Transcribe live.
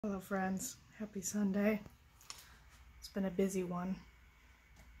Hello friends, happy Sunday. It's been a busy one.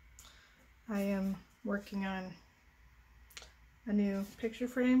 I am working on a new picture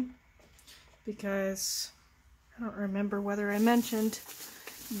frame because I don't remember whether I mentioned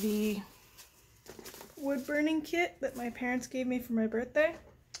the wood burning kit that my parents gave me for my birthday,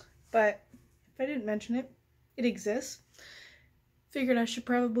 but if I didn't mention it, it exists. Figured I should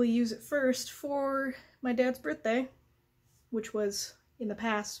probably use it first for my dad's birthday, which was in the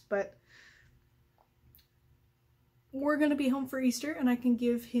past, but we're gonna be home for Easter and I can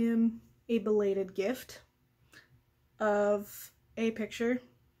give him a belated gift of a picture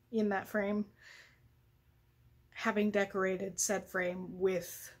in that frame, having decorated said frame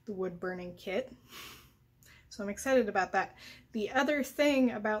with the wood burning kit. So I'm excited about that. The other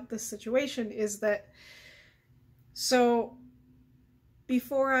thing about this situation is that, so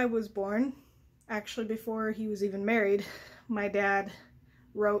before I was born, actually before he was even married, my dad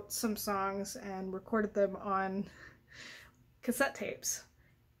wrote some songs and recorded them on cassette tapes.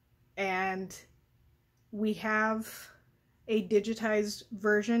 And we have a digitized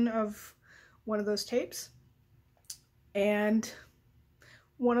version of one of those tapes. And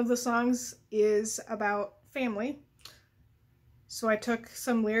one of the songs is about family. So I took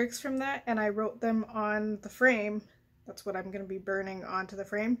some lyrics from that and I wrote them on the frame. That's what I'm going to be burning onto the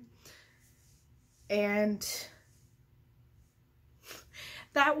frame. And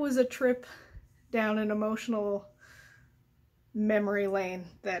that was a trip down an emotional memory lane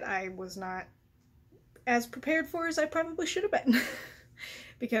that I was not as prepared for as I probably should have been.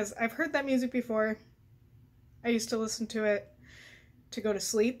 Because I've heard that music before. I used to listen to it to go to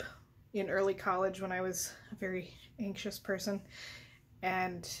sleep in early college when I was a very anxious person,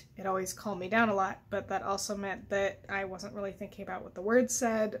 and it always calmed me down a lot, but that also meant that I wasn't really thinking about what the words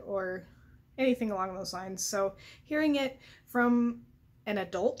said or anything along those lines. So hearing it from an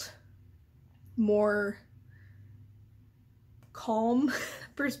adult, more calm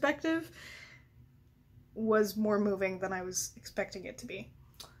perspective was more moving than I was expecting it to be.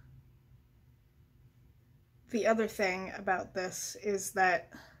 The other thing about this is that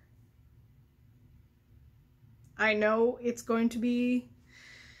I know it's going to be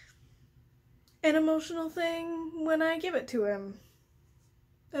an emotional thing when I give it to him.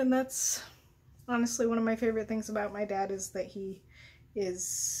 And that's honestly one of my favorite things about my dad, is that he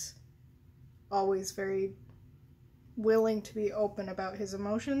is always very willing to be open about his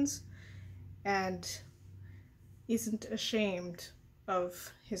emotions and isn't ashamed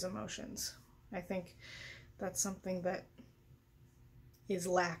of his emotions. I think that's something that is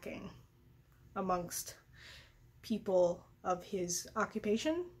lacking amongst people of his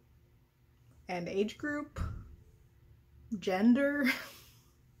occupation and age group, gender.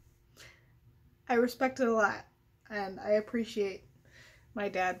 I respect it a lot, and I appreciate my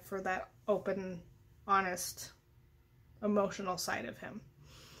dad for that open, honest, emotional side of him.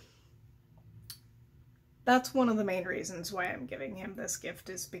 That's one of the main reasons why I'm giving him this gift,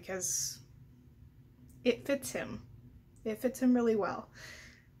 is because it fits him. It fits him really well.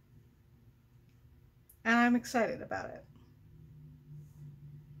 And I'm excited about it.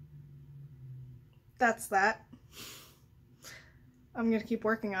 That's that. I'm going to keep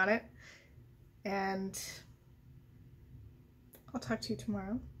working on it, and I'll talk to you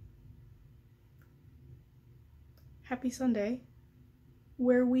tomorrow. Happy Sunday,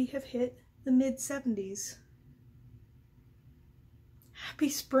 where we have hit the mid-70s. Happy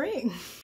spring!